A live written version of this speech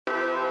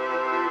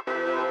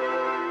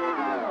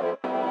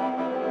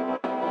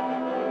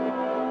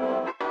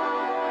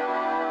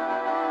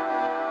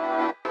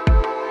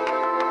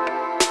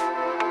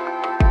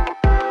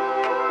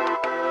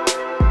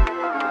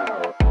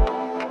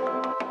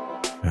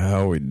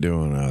How we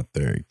doing out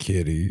there,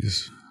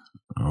 kiddies?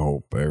 I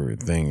hope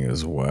everything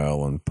is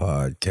well in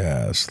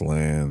podcast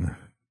land.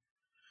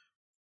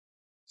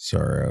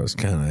 Sorry, I was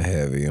kind of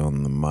heavy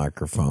on the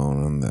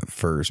microphone on that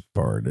first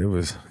part. It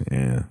was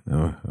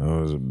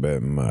a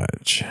bit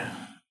much.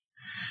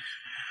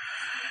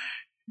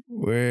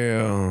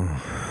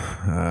 Well,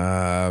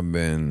 I've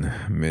been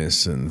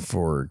missing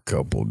for a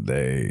couple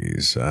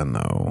days. I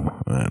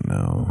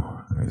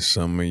know.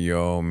 Some of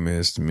y'all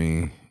missed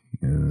me.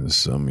 And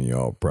some of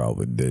y'all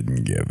probably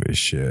didn't give a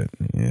shit.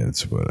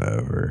 It's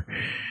whatever.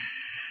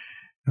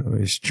 I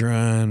was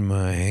trying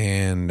my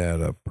hand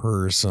at a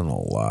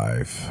personal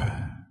life.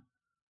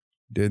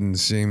 Didn't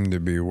seem to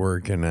be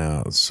working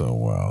out so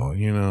well.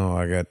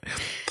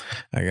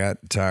 I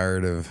got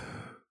tired of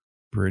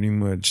pretty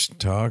much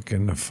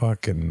talking to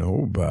fucking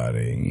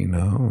nobody,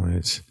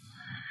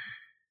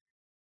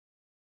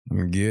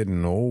 I'm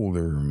getting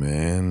older,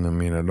 man. I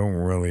mean, I don't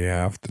really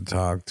have to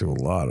talk to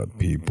a lot of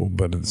people,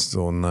 but it's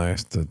still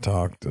nice to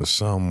talk to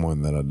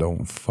someone that I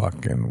don't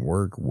fucking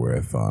work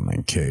with on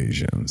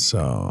occasion.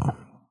 So,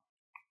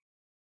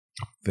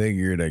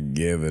 figured I'd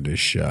give it a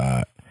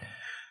shot.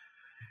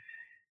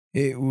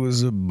 It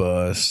was a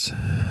bust.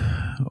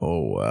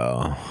 Oh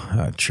well,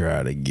 I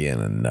tried again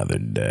another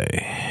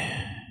day.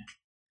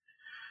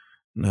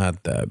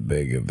 Not that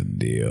big of a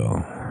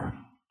deal.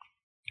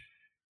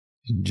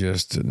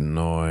 Just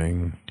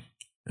annoying.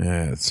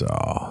 That's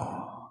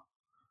all.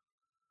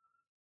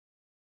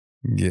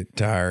 Get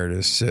tired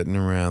of sitting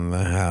around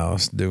the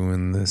house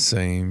doing the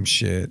same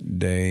shit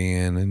day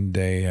in and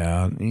day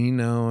out,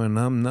 and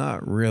I'm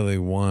not really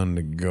one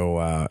to go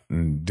out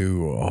and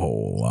do a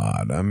whole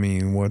lot. I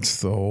mean,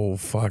 what's the whole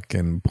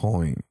fucking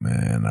point,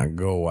 man? I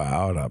go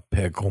out, I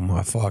pickle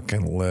my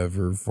fucking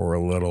liver for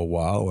a little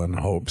while in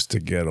hopes to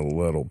get a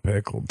little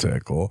pickle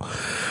tickle.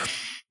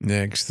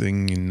 Next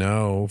thing you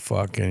know,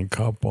 fucking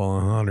couple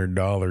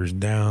 $100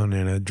 down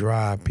in a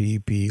dry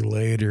pee-pee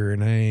later,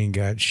 and I ain't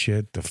got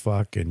shit to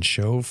fucking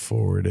show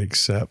for it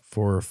except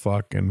for a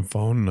fucking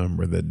phone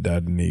number that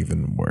doesn't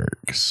even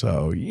work.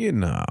 So,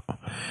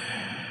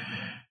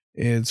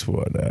 it's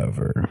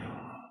whatever.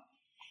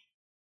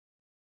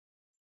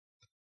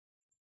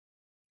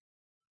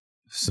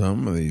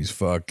 Some of these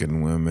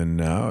fucking women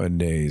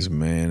nowadays,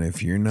 man,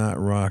 if you're not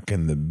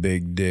rocking the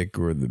big dick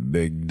or the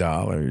big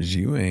dollars,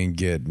 you ain't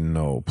getting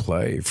no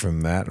play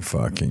from that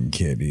fucking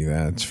kitty,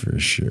 that's for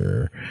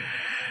sure.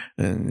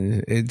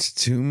 And it's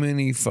too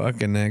many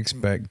fucking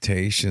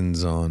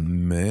expectations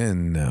on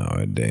men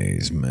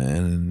nowadays,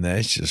 man, and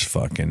that's just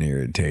fucking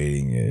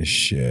irritating as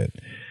shit.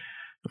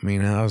 I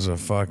mean, how's a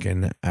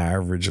fucking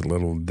average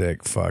little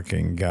dick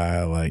fucking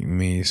guy like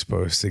me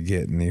supposed to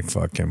get any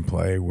fucking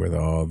play with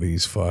all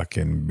these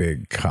fucking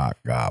big cock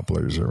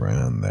gobblers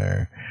around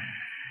there?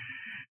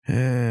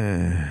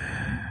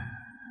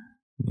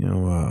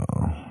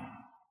 Well.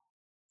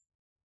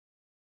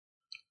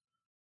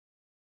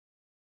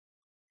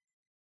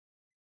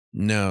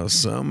 Now,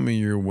 some of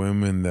your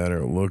women that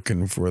are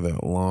looking for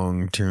that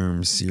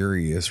long-term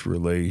serious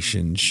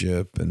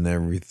relationship and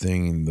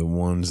everything, the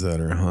ones that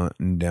are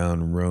hunting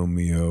down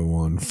Romeo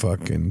on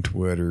fucking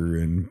Twitter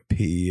and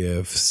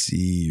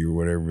PFC or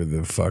whatever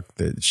the fuck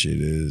that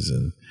shit is,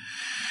 and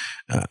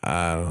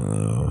I don't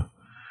know.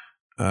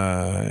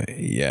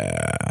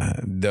 Yeah,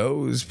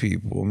 those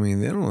people, I mean,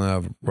 they don't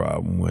have a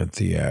problem with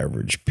the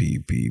average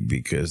PP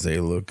because they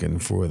looking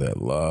for that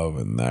love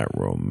and that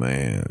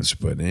romance.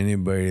 But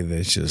anybody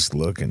that's just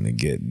looking to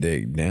get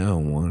digged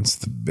down wants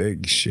the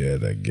big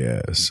shit, I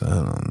guess. I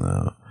don't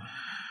know.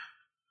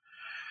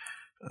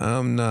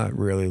 I'm not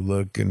really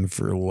looking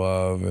for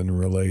love and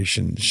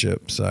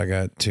relationships. I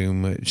got too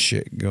much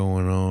shit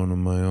going on in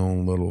my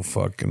own little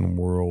fucking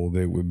world.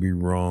 It would be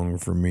wrong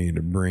for me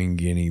to bring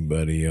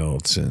anybody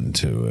else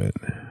into it.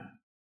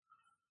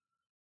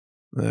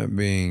 That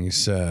being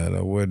said,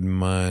 I wouldn't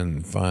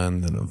mind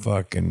finding a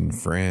fucking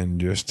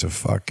friend just to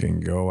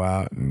fucking go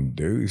out and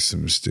do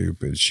some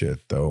stupid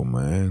shit though,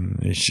 man.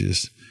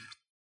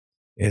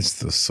 It's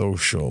the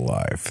social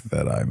life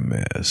that I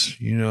miss,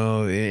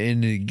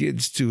 and it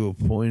gets to a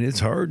point, it's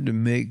hard to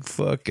make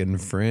fucking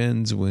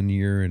friends when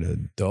you're an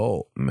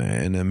adult,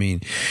 man. I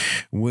mean,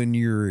 when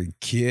you're a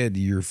kid,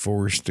 you're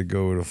forced to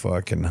go to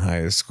fucking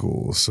high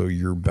school, so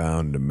you're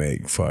bound to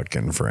make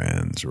fucking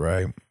friends,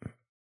 right?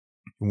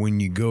 When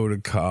you go to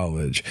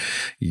college,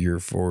 you're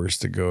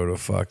forced to go to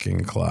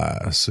fucking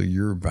class, so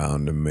you're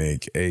bound to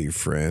make a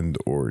friend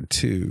or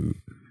two.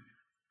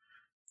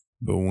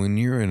 But when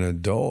you're an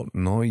adult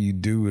and all you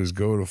do is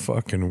go to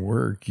fucking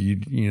work,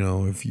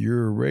 if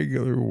you're a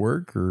regular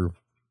worker,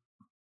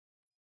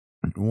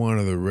 one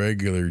of the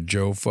regular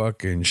Joe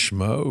fucking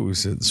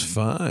schmoes, it's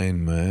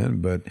fine, man.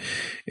 But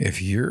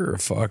if you're a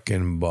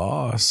fucking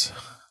boss,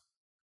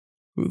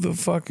 who the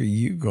fuck are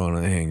you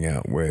gonna hang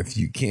out with?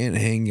 You can't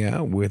hang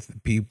out with the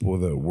people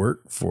that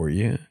work for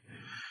you.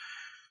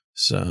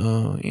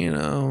 So,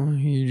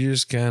 you're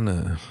just kind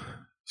of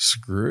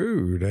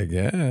screwed, I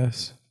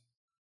guess.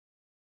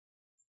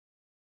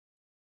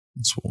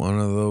 It's one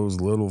of those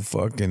little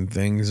fucking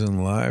things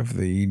in life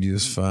that you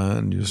just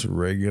find just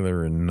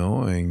regular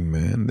annoying,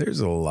 man. There's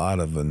a lot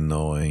of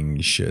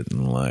annoying shit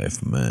in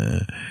life,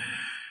 man.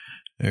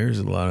 There's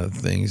a lot of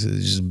things that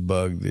just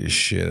bug the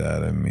shit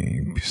out of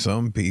me.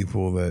 Some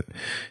people that,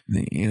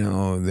 you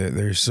know,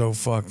 they're so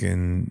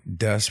fucking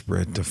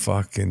desperate to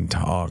fucking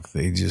talk.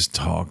 They just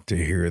talk to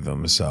hear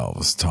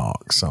themselves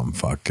talk some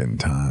fucking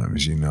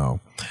times, you know.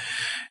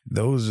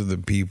 Those are the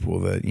people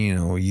that, you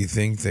know, you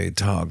think they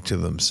talk to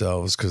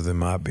themselves because they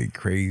might be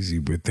crazy,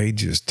 but they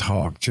just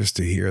talk just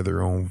to hear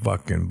their own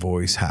fucking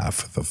voice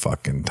half of the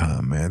fucking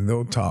time, man.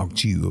 They'll talk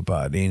to you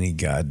about any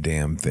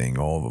goddamn thing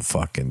all the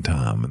fucking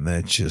time, and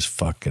that's just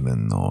fucking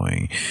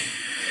annoying.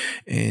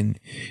 And,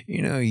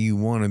 you know, you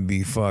want to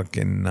be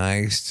fucking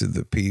nice to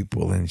the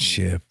people and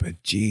shit,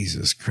 but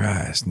Jesus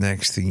Christ,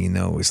 next thing you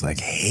know, it's like,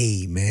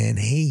 hey, man.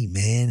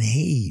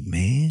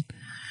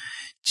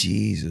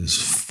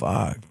 Jesus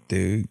fuck,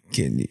 dude.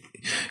 Can you,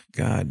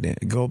 goddamn,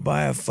 go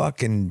buy a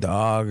fucking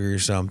dog or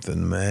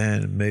something,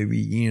 man. Maybe,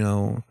 you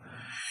know,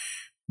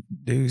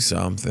 do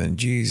something.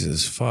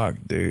 Jesus fuck,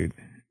 dude.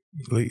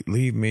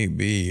 Leave me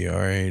be, all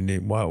right?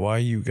 Why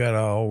you gotta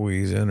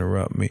always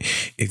interrupt me?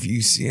 If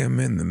you see I'm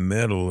in the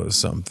middle of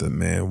something,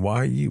 man,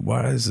 why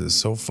is it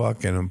so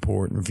fucking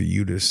important for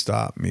you to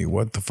stop me?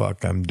 What the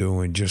fuck I'm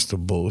doing just to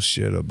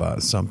bullshit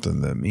about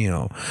something that, you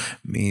know,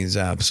 means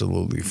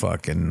absolutely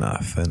fucking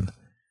nothing?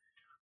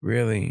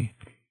 Really?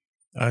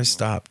 I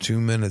stopped 2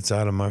 minutes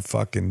out of my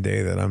fucking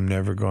day that I'm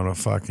never gonna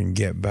fucking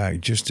get back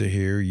just to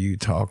hear you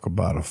talk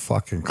about a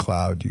fucking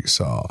cloud you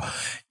saw.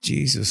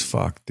 Jesus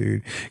fuck,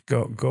 dude.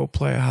 Go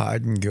play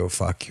hide and go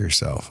fuck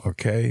yourself,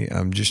 okay?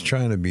 I'm just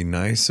trying to be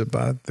nice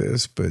about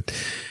this, but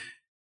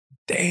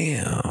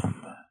damn.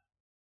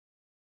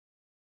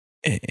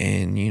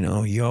 And, you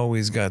know, you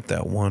always got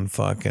that one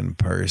fucking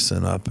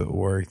person up at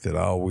work that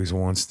always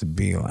wants to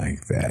be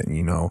like that,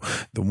 you know,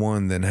 the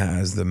one that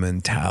has the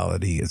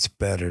mentality it's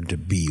better to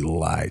be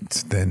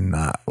liked than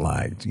not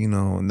liked, you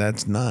know, and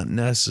that's not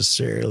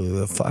necessarily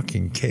the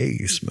fucking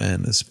case,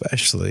 man,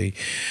 especially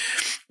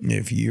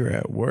if you're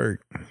at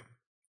work.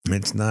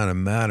 It's not a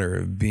matter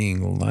of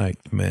being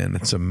liked, man.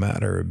 It's a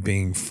matter of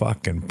being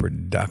fucking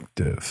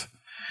productive.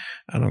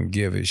 I don't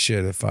give a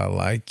shit if I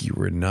like you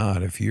or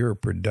not. If you're a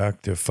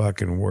productive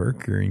fucking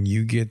worker and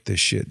you get the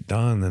shit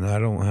done, then I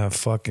don't have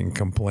fucking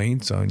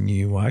complaints on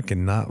you. I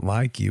can not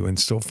like you and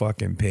still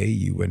fucking pay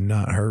you and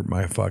not hurt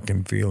my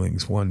fucking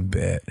feelings one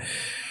bit.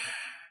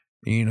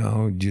 You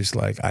know, just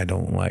like I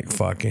don't like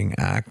fucking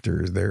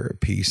actors. They're a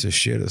piece of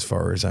shit as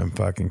far as I'm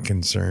fucking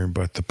concerned,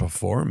 but the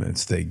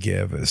performance they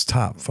give is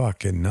top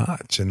fucking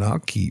notch, and I'll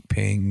keep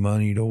paying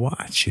money to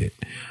watch it.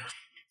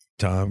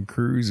 Tom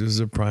Cruise is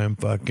a prime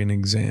fucking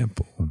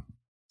example.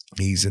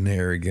 He's an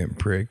arrogant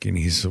prick and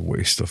he's a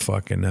waste of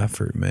fucking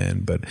effort,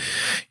 man. But,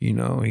 you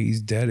know,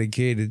 he's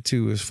dedicated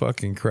to his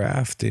fucking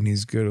craft and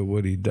he's good at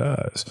what he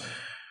does.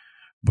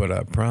 But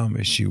I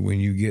promise you, when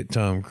you get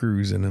Tom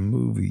Cruise in a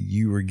movie,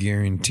 you are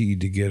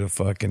guaranteed to get a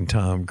fucking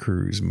Tom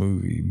Cruise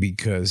movie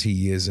because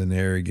he is an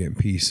arrogant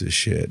piece of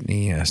shit and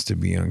he has to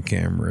be on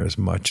camera as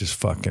much as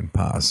fucking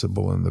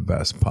possible in the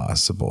best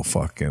possible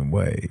fucking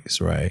ways,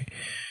 right?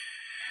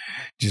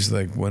 Just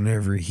like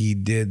whenever he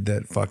did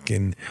that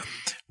fucking,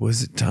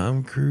 was it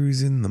Tom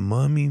Cruise in the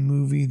Mummy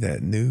movie?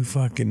 That new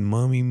fucking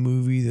Mummy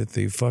movie that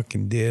they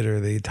fucking did, or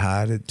they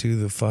tied it to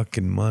the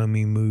fucking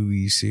Mummy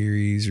movie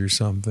series or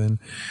something,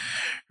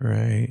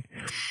 right?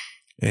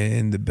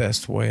 And the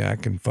best way I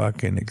can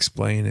fucking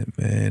explain it,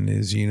 man,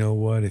 is, you know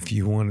what? If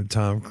you want a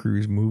Tom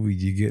Cruise movie,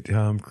 you get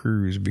Tom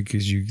Cruise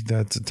because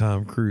that's a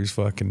Tom Cruise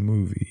fucking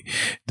movie.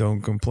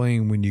 Don't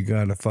complain when you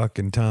got a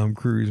fucking Tom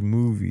Cruise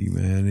movie,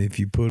 man. If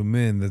you put him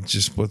in, that's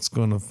just what's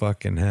gonna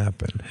fucking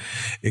happen.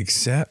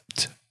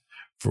 Except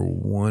for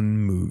one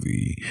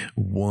movie,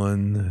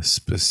 one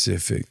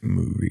specific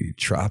movie,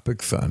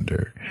 Tropic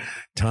Thunder.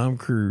 Tom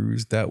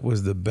Cruise, that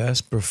was the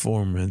best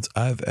performance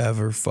I've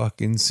ever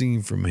fucking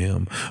seen from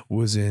him,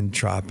 was in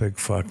Tropic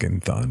fucking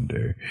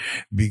Thunder,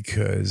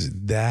 because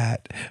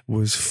that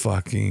was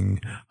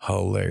fucking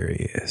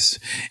hilarious.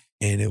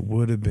 And it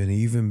would have been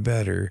even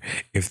better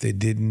if they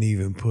didn't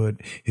even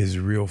put his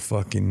real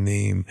fucking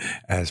name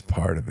as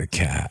part of the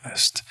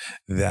cast.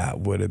 That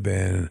would have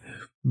been,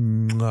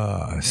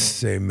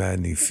 c'est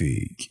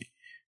magnifique.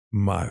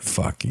 My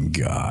fucking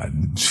God.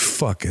 It's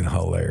fucking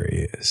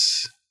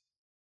hilarious.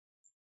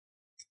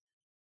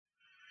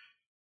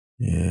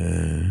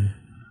 Yeah.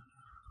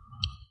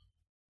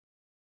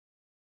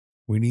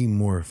 We need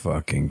more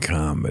fucking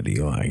comedy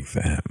like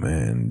that,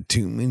 man.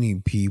 Too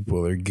many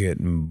people are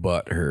getting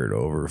butthurt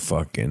over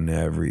fucking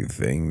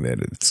everything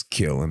that it's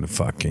killing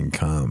fucking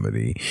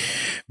comedy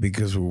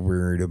because we're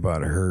worried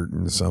about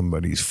hurting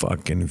somebody's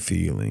fucking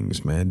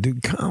feelings, man.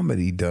 Dude,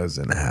 comedy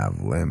doesn't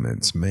have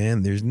limits,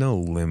 man. There's no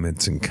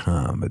limits in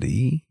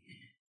comedy.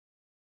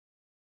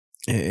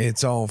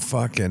 It's all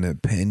fucking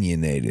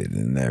opinionated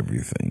and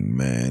everything,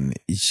 man.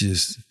 It's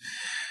just...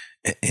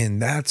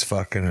 And that's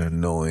fucking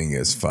annoying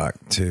as fuck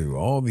too.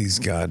 All these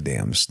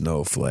goddamn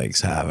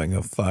snowflakes having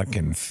a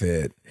fucking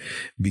fit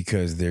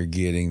because they're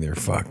getting their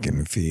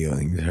fucking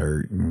feelings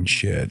hurt and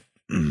shit.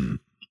 I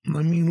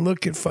mean,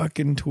 look at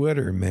fucking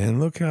Twitter, man.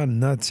 Look how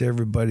nuts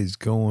everybody's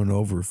going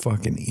over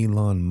fucking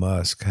Elon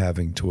Musk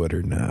having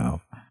Twitter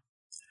now.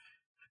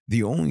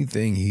 The only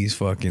thing he's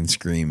fucking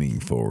screaming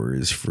for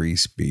is free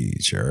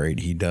speech, all right?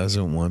 He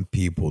doesn't want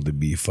people to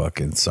be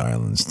fucking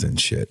silenced and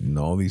shit. And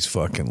all these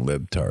fucking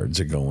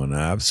libtards are going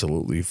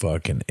absolutely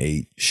fucking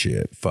ape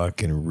shit,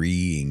 fucking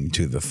reeing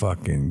to the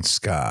fucking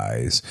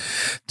skies,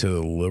 to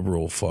the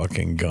liberal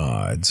fucking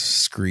gods,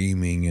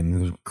 screaming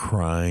and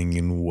crying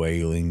and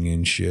wailing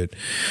and shit,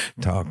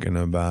 talking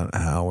about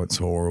how it's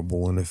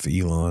horrible and if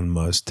Elon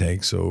Musk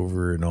takes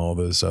over and all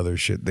this other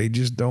shit. They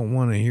just don't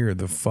want to hear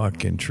the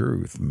fucking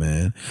truth,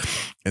 man.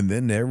 And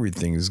then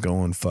everything is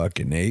going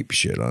fucking ape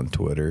shit on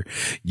Twitter.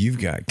 You've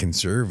got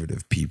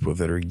conservative people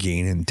that are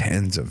gaining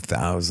tens of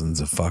thousands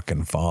of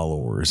fucking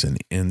followers in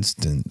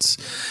instance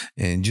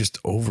and just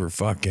over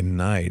fucking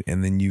night.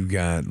 And then you've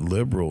got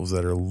liberals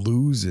that are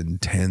losing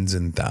tens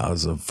and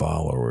thousands of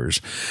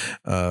followers.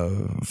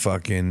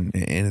 And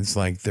it's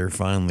like they're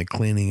finally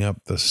cleaning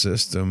up the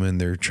system and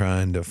they're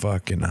trying to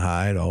fucking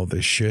hide all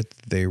the shit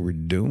that they were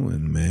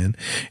doing, man.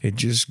 It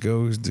just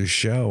goes to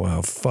show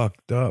how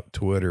fucked up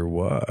Twitter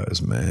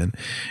was, man.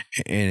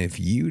 And if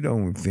you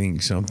don't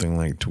think something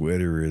like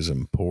Twitter is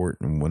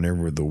important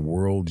whenever the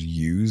world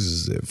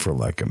uses it for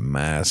like a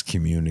mass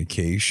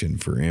communication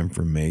for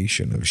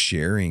information of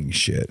sharing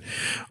shit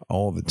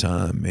all the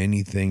time,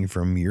 anything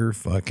from your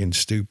fucking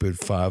stupid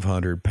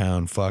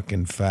 500-pound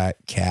fucking fat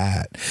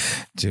cat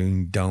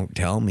to don't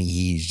tell me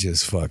he's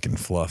just fucking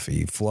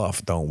fluffy.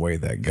 Fluff don't weigh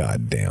that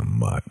goddamn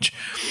much.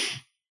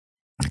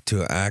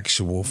 To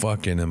actual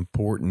fucking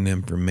important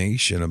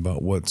information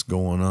about what's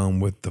going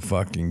on with the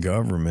fucking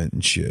government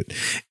and shit.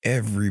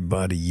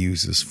 Everybody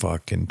uses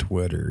fucking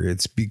Twitter.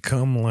 It's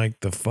become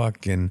like the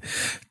fucking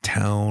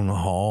town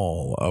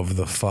hall of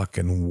the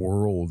fucking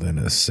world in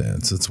a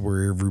sense. It's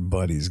where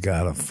everybody's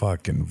got a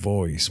fucking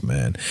voice,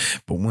 man.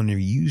 But whenever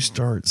you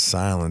start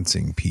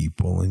silencing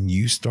people and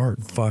you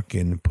start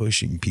fucking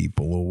pushing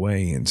people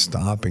away and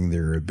stopping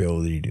their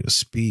ability to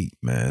speak,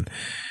 man,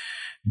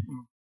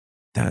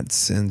 that's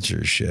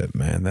censorship,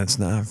 man. That's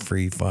not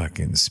free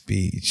fucking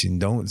speech. And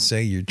don't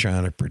say you're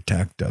trying to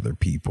protect other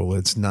people.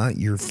 It's not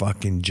your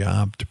fucking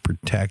job to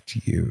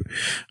protect you.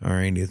 All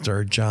right. It's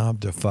our job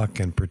to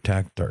fucking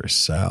protect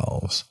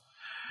ourselves.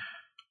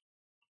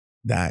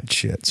 That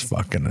shit's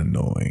fucking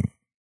annoying.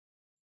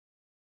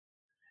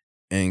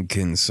 And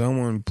can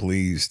someone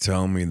please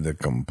tell me the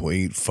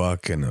complete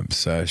fucking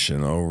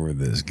obsession over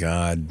this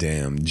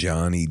goddamn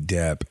Johnny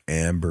Depp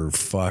Amber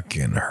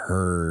fucking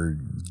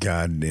Heard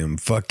goddamn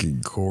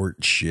fucking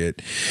court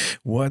shit?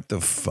 What the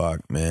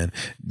fuck, man?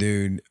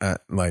 Dude, I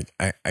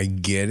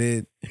get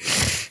it.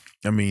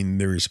 I mean,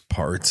 there's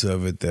parts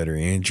of it that are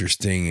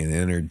interesting and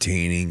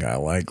entertaining. I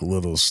like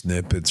little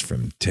snippets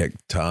from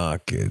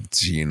TikTok.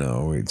 It's,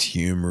 it's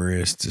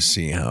humorous to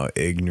see how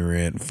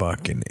ignorant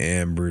fucking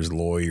Amber's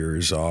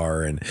lawyers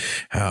are and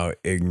how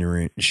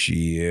ignorant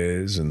she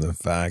is, and the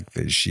fact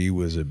that she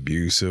was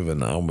abusive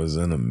and I was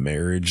in a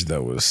marriage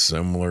that was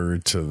similar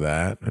to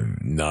that, and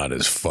not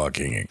as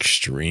fucking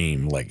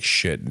extreme, like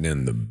shitting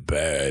in the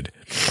bed.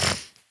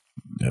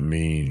 I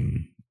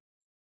mean,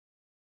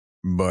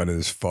 but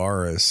as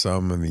far as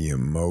some of the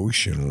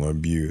emotional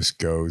abuse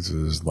goes,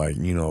 is like,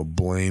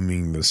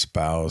 blaming the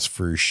spouse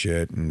for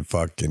shit and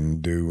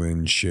fucking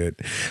doing shit,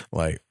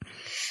 like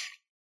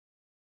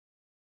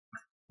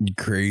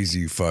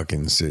crazy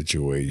fucking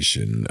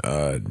situation.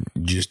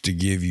 Just to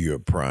give you a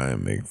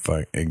prime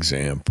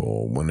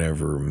example,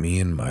 whenever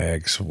me and my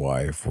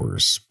ex-wife were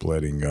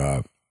splitting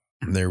up,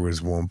 there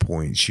was one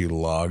point she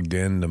logged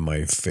into my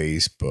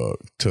Facebook,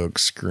 took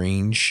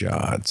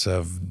screenshots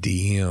of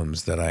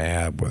DMs that I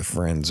had with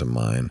friends of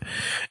mine,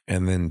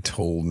 and then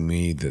told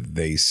me that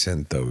they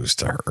sent those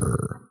to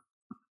her.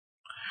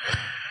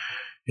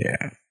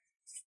 Yeah.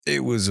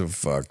 It was a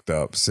fucked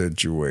up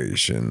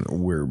situation.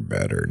 We're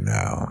better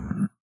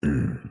now.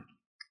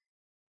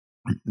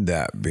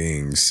 That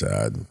being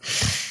said,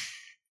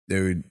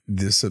 dude,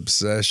 this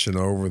obsession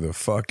over the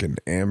fucking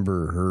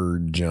Amber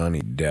Heard Johnny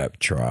Depp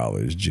trial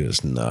is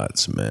just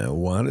nuts, man.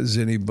 Why does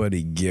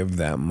anybody give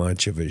that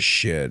much of a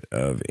shit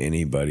of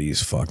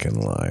anybody's fucking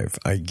life?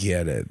 I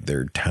get it.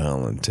 They're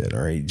talented,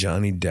 all right?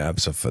 Johnny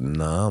Depp's a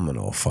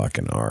phenomenal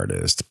fucking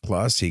artist.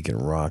 Plus, he can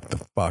rock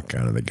the fuck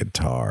out of the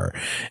guitar.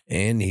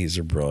 And he's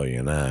a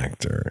brilliant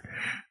actor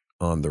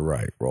on the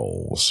right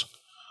roles.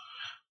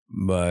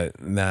 But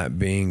that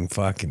being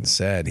fucking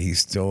said, he's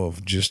still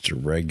just a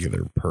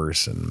regular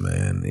person,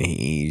 man.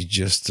 He's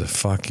just a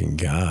fucking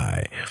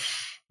guy,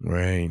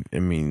 right? I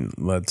mean,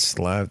 let's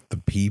let the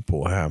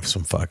people have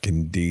some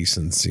fucking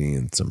decency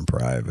and some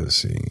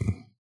privacy.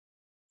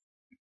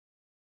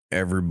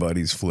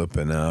 everybody's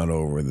flipping out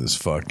over this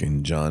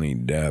fucking Johnny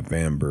Depp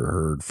Amber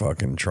Heard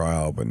fucking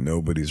trial, but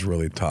nobody's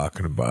really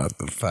talking about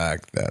the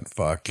fact that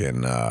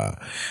fucking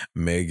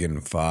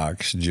Megan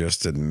Fox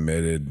just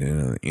admitted in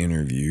an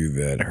interview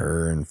that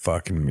her and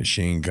fucking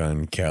Machine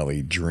Gun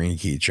Kelly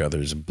drink each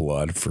other's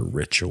blood for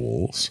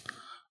rituals.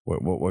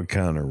 What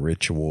kind of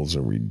rituals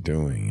are we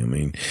doing? I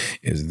mean,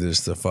 is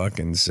this the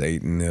fucking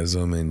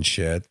Satanism and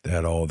shit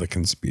that all the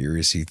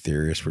conspiracy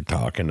theorists were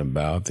talking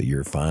about that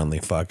you're finally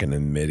fucking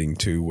admitting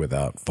to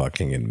without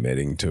fucking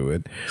admitting to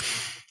it?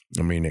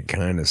 I mean, it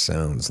kind of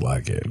sounds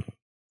like it.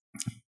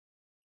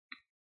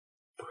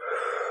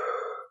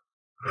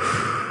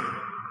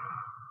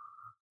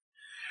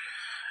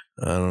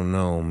 I don't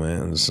know,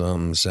 man.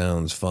 Something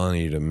sounds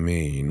funny to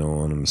me, you know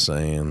what I'm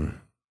saying?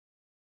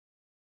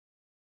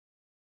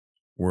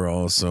 We're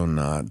also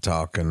not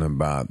talking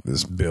about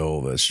this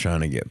bill that's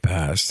trying to get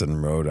passed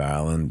in Rhode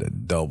Island to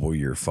double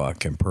your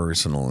fucking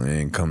personal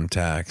income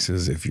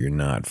taxes if you're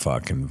not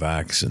fucking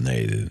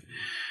vaccinated.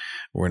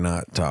 We're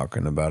not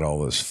talking about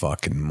all this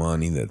fucking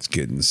money that's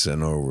getting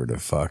sent over to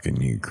fucking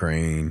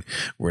Ukraine.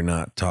 We're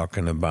not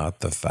talking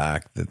about the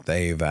fact that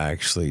they've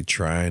actually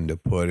trying to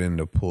put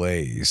into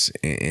place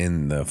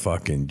in the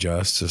fucking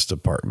Justice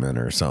Department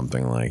or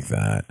something like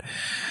that.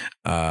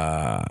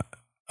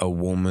 A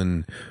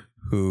woman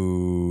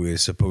who is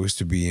supposed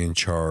to be in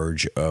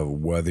charge of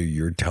whether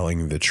you're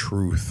telling the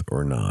truth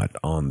or not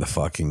on the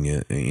fucking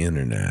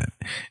internet.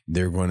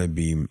 They're going to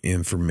be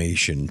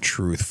information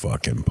truth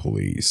fucking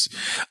police.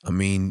 I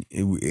mean,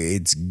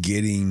 it's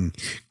getting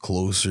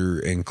closer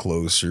and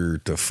closer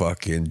to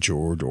fucking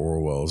George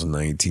Orwell's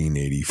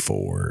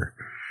 1984.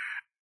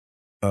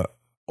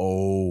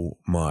 Oh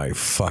my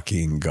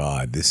fucking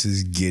God. This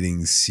is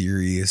getting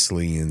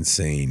seriously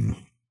insane.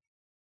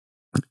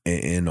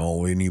 And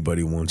all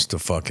anybody wants to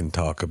fucking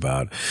talk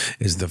about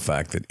is the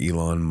fact that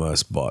Elon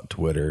Musk bought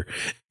Twitter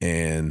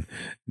and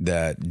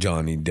that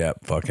Johnny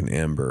Depp fucking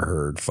Amber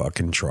Heard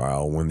fucking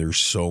trial when there's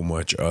so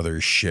much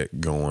other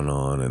shit going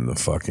on in the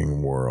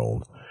fucking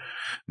world.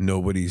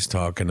 Nobody's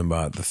talking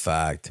about the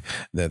fact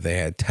that they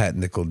had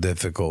technical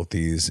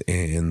difficulties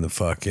in the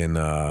fucking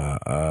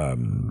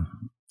in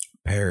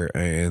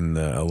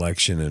the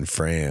election in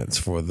France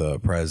for the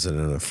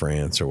president of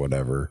France or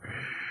whatever.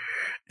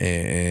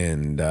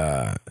 And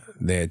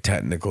they had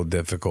technical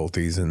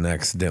difficulties and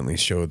accidentally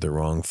showed the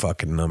wrong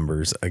fucking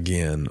numbers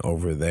again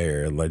over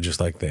there, just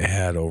like they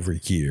had over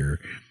here.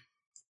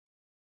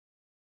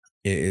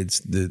 It's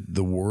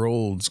the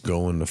world's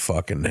going to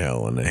fucking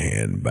hell in a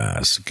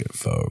handbasket,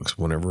 folks.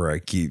 Whenever I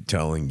keep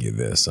telling you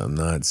this, I'm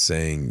not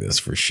saying this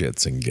for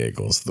shits and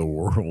giggles. The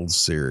world's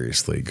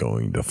seriously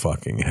going to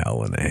fucking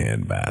hell in a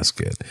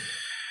handbasket.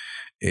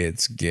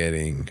 It's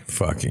getting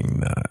fucking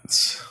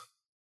nuts.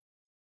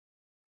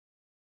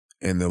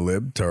 And the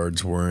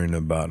libtards worrying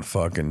about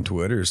fucking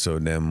Twitter so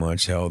damn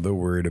much. Hell, they're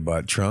worried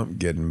about Trump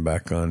getting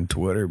back on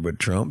Twitter. But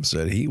Trump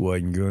said he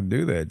wasn't going to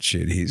do that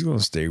shit. He's going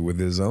to stay with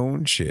his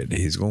own shit.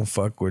 He's going to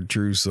fuck with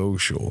True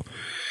Social.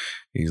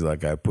 He's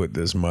like, I put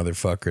this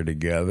motherfucker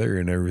together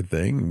and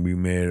everything. We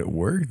made it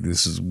work.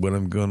 This is what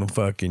I'm going to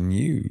fucking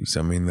use.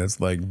 I mean, that's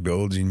like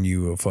building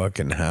you a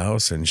fucking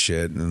house and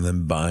shit and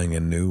then buying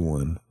a new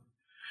one.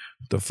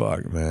 What the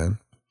fuck, man?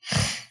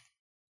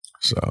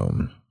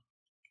 So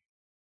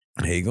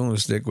he gonna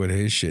stick with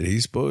his shit.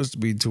 He's supposed to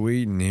be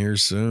tweeting here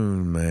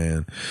soon,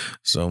 man.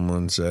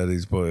 Someone said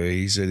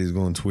he said he's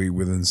gonna tweet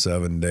within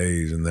 7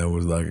 days, and that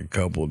was like a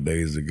couple of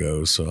days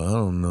ago. So I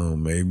don't know.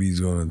 Maybe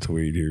he's gonna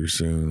tweet here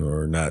soon,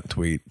 or not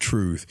tweet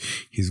truth.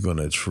 He's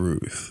gonna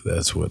truth.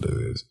 That's what it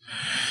is.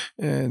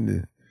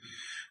 And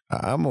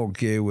I'm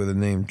okay with the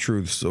name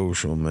Truth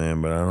Social,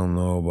 man, but I don't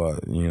know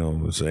about,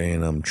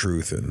 saying I'm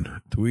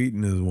truthing.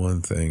 Tweeting is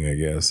one thing, I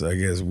guess. I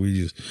guess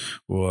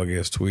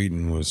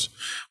tweeting was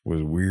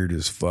weird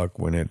as fuck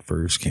when it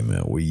first came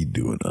out. What are you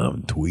doing?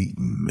 I'm tweeting,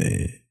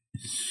 man.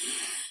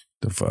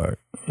 The fuck?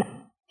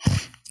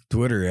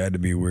 Twitter had to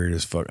be weird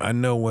as fuck. I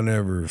know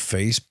whenever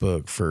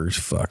Facebook first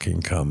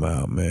fucking come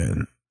out,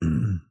 man,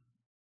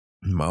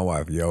 my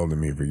wife yelled at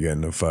me for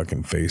getting a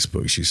fucking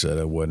Facebook. She said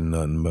it wasn't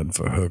nothing but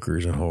for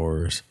hookers and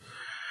whores.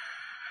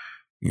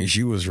 And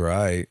she was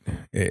right.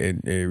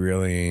 It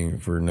really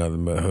ain't for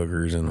nothing but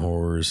hookers and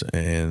whores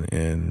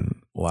and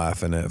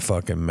laughing at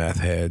fucking meth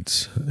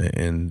heads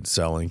and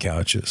selling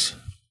couches.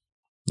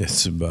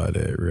 That's about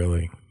it,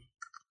 really.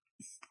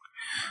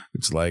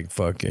 It's like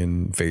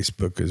fucking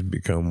Facebook has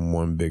become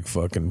one big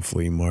fucking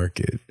flea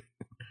market.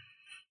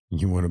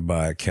 You want to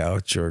buy a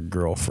couch or a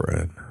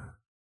girlfriend?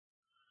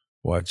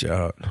 Watch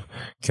out.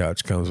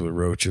 Couch comes with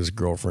roaches.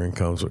 Girlfriend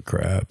comes with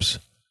crabs.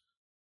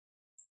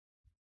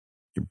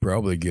 You're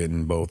probably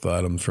getting both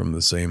items from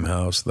the same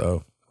house,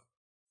 though.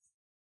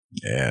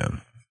 Yeah.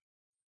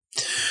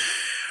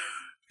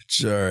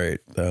 It's all right,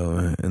 though.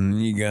 And then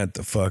you got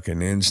the fucking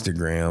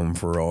Instagram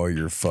for all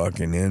your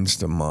fucking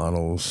Insta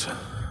models.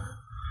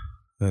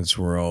 That's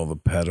where all the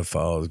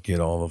pedophiles get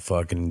all the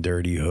fucking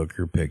dirty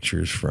hooker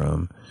pictures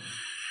from.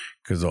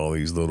 Because all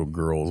these little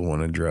girls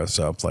want to dress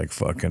up like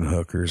fucking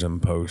hookers and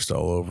post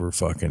all over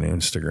fucking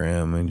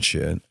Instagram and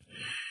shit.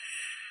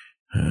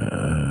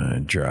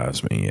 It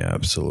drives me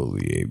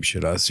absolutely ape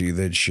shit. I see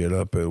that shit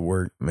up at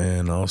work,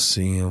 man. I'll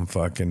see them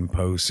fucking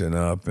posting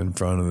up in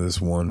front of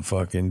this one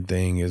fucking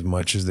thing as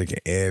much as they can.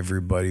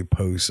 Everybody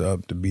posts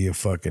up to be a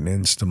fucking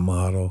Insta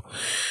model.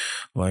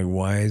 Like,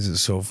 why is it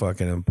so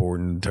fucking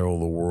important to tell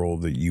the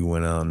world that you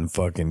went out and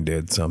fucking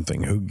did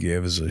something? Who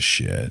gives a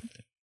shit?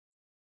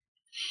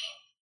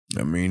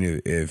 I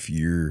mean, if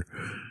you're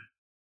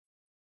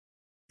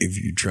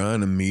trying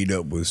to meet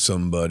up with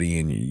somebody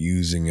and you're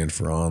using it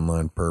for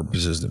online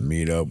purposes to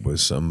meet up with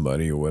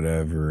somebody or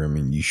whatever, I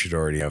mean, you should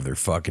already have their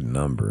fucking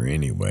number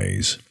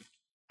anyways.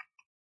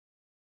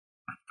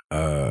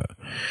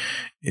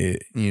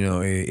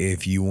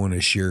 If you want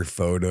to share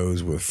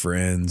photos with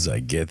friends, I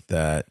get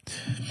that.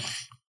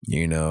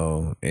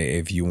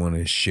 If you want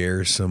to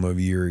share some of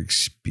your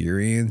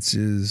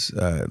experiences,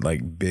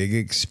 like big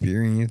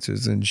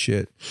experiences and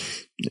shit,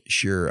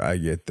 sure, I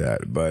get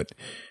that. But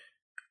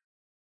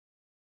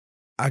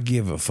I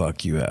give a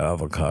fuck you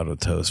avocado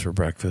toast for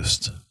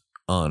breakfast.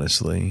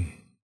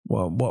 Honestly.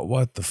 Well,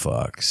 what the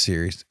fuck?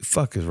 Seriously,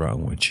 fuck is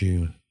wrong with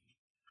you?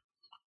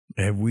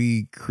 Have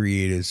we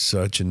created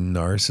such a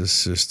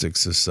narcissistic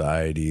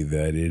society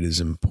that it is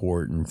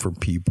important for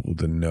people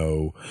to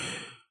know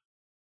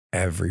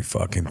every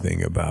fucking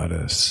thing about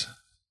us?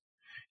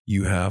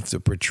 You have to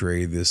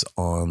portray this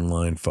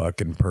online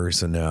fucking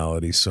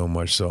personality so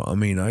much so. I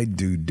mean, I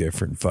do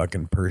different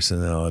fucking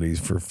personalities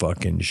for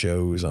fucking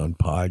shows on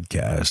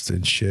podcasts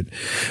and shit.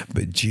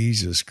 But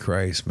Jesus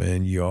Christ,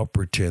 man, y'all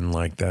pretend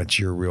like that's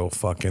your real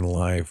fucking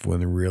life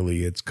when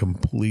really it's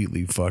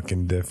completely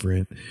fucking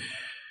different.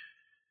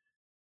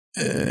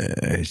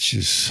 It's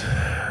just,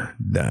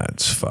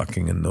 that's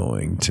fucking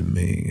annoying to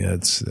me.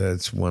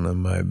 That's one of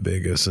my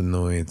biggest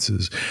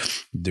annoyances.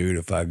 Dude,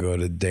 if I go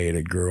to date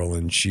a girl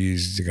and she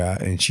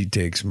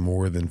takes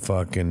more than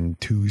fucking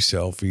 2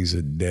 selfies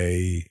a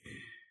day,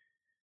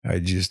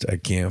 I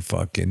can't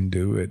fucking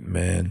do it,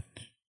 man.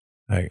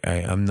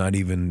 I'm not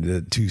even,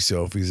 the 2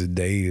 selfies a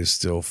day is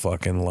still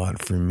fucking a lot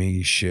for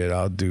me. Shit,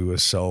 I'll do a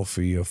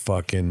selfie a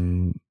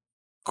fucking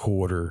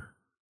quarter.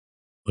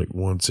 Like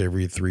once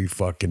every 3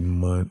 fucking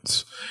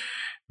months,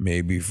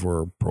 maybe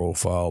for a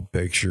profile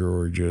picture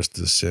or just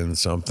to send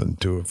something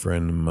to a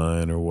friend of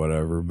mine or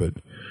whatever. But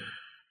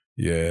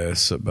yeah,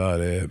 that's about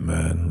it,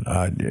 man.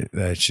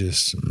 That's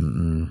just,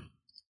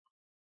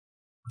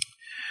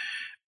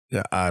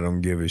 I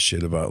don't give a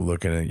shit about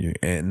looking at you.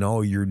 And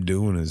all you're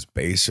doing is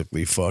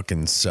basically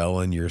fucking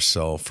selling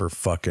yourself for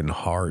fucking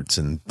hearts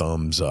and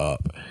thumbs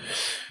up.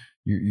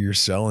 You're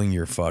selling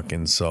your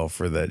fucking self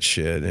for that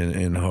shit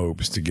in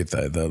hopes to get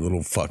that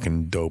little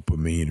fucking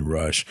dopamine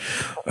rush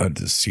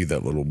to see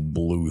that little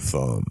blue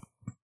thumb.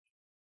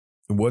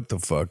 What the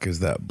fuck is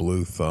that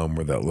blue thumb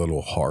or that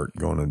little heart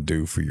going to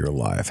do for your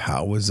life?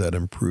 How is that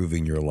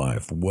improving your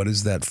life? What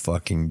is that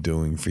fucking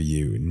doing for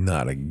you?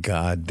 Not a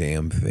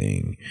goddamn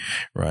thing,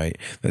 right?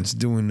 That's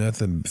doing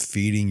nothing.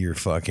 Feeding your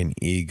fucking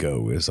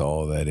ego is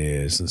all that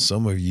is. And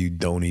some of you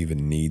don't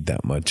even need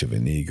that much of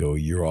an ego.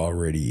 You're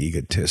already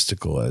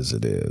egotistical as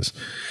it is.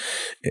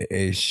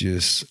 It's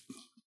just,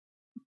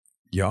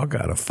 y'all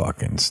got to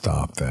fucking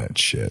stop that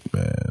shit,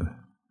 man.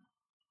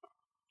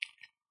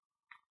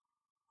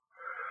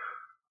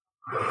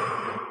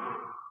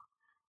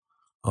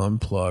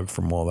 Unplug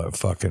from all that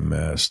fucking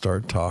mess.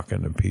 Start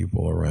talking to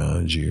people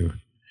around you.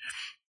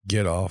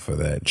 Get off of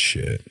that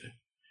shit.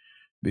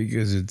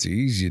 Because it's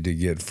easy to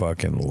get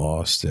fucking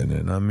lost in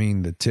it. I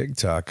mean, the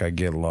TikTok, I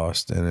get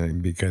lost in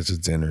it because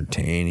it's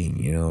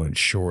entertaining. It's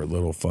short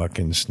little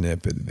fucking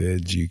snippet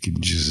vids you can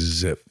just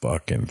zip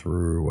fucking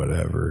through or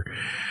whatever.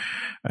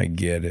 I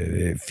get it.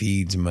 It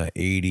feeds my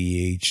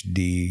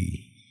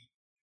ADHD.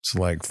 It's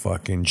like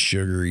fucking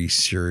sugary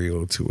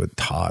cereal to a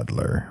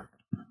toddler.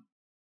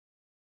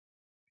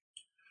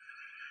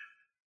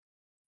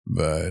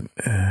 But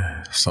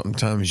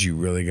sometimes you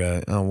really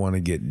I want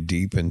to get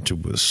deep into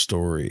a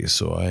story,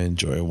 so I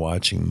enjoy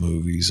watching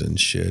movies and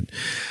shit.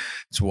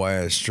 It's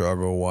why I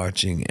struggle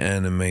watching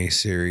anime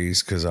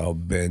series, because I'll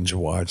binge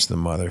watch the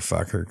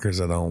motherfucker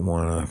because I don't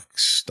want to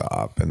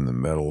stop in the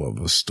middle of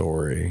a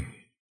story.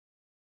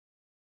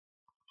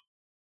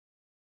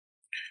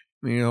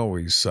 I mean, it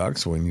always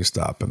sucks when you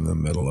stop in the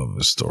middle of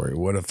a story.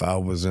 What if I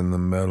was in the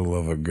middle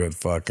of a good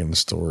fucking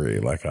story,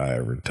 like I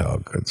ever tell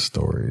good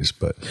stories,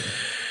 but...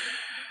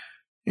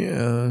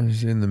 yeah,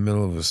 in the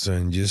middle of a story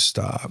and just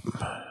stop.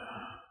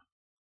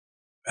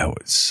 That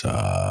would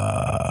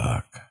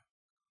suck.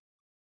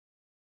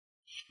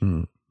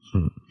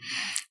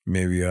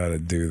 Maybe I ought to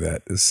do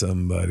that to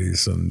somebody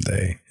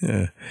someday.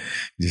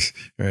 Just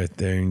right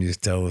there and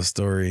just tell a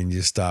story and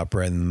just stop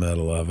right in the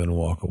middle of it and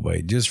walk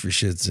away. Just for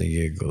shits and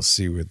giggles.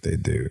 See what they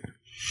do.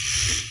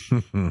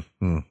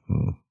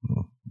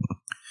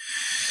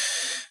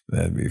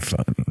 That'd be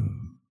funny.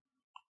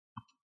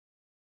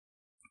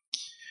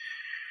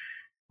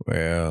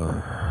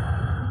 Well,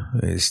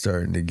 it's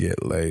starting to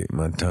get late.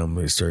 My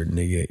tumbler's starting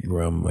to get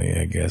grumbly.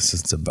 I guess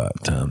it's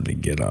about time to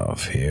get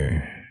off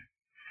here.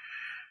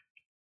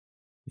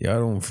 Y'all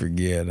don't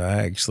forget,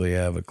 I actually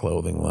have a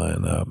clothing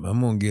line up.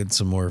 I'm going to get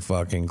some more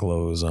fucking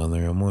clothes on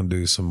there. I'm going to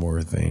do some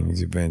more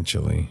things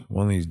eventually.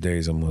 One of these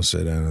days, I'm going to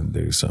sit down and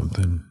do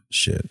something.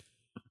 Shit.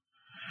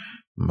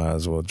 Might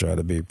as well try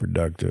to be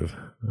productive.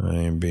 I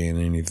ain't being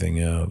anything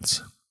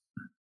else.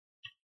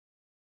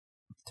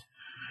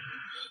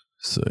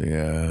 So,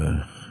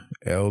 yeah.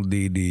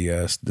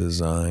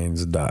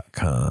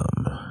 LDDSdesigns.com.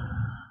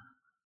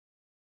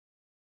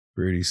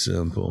 Pretty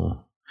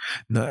simple.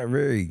 Not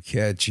very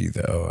catchy,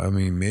 though. I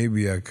mean,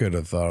 maybe I could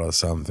have thought of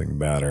something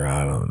better.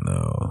 I don't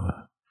know.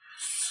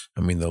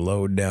 I mean, the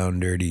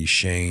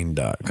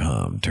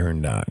lowdowndirtyshane.com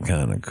turned out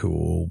kind of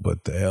cool,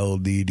 but the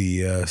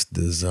LDDS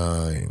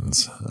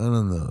designs, I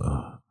don't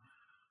know.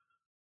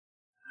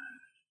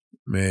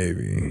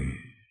 Maybe,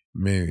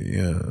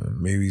 yeah.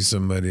 Maybe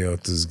somebody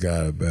else has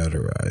got a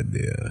better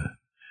idea.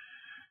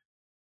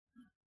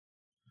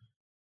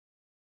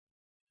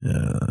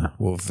 Yeah,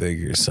 we'll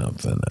figure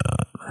something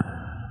out.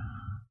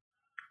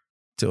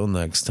 Till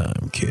next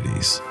time,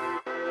 kiddies.